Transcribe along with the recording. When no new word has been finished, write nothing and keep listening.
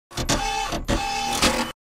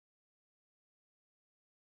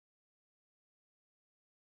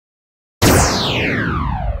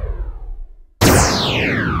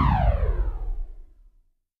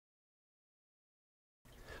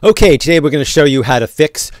Okay, today we're going to show you how to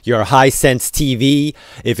fix your Hisense TV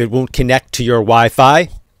if it won't connect to your Wi-Fi.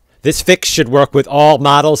 This fix should work with all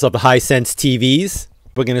models of the Hisense TVs.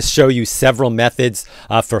 We're going to show you several methods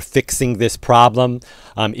for fixing this problem.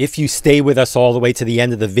 If you stay with us all the way to the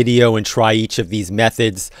end of the video and try each of these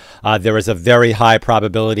methods, there is a very high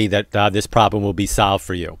probability that this problem will be solved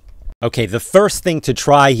for you. Okay, the first thing to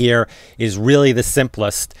try here is really the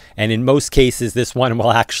simplest, and in most cases this one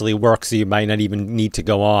will actually work, so you might not even need to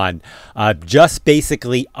go on. Just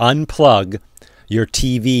basically unplug your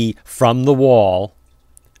TV from the wall,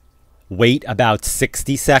 wait about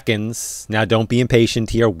 60 seconds. Now don't be impatient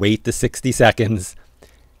here, wait the 60 seconds,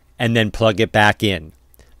 and then plug it back in.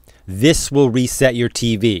 This will reset your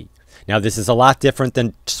TV. Now this is a lot different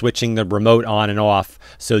than switching the remote on and off,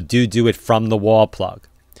 so do it from the wall plug.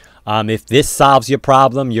 If this solves your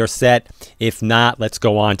problem, you're set. If not, let's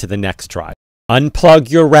go on to the next try. Unplug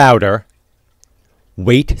your router,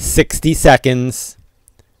 wait 60 seconds,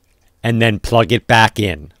 and then plug it back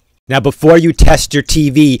in. Now, before you test your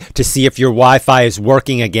TV to see if your Wi-Fi is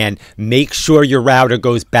working again, make sure your router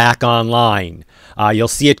goes back online. You'll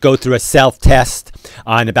see it go through a self-test,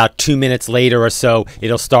 and about 2 minutes later or so,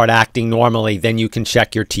 it'll start acting normally. Then you can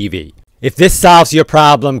check your TV. If this solves your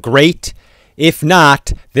problem, great. If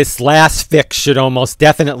not, this last fix should almost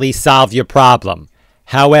definitely solve your problem.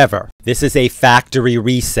 However, this is a factory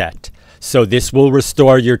reset, so this will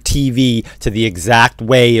restore your TV to the exact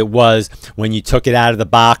way it was when you took it out of the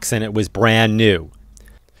box and it was brand new.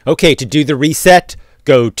 Okay, to do the reset,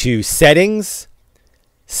 go to Settings,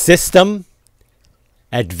 System,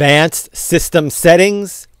 Advanced System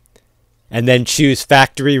Settings, and then choose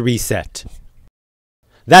Factory Reset.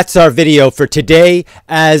 That's our video for today.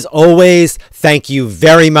 As always, thank you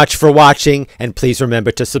very much for watching, and please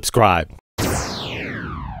remember to subscribe.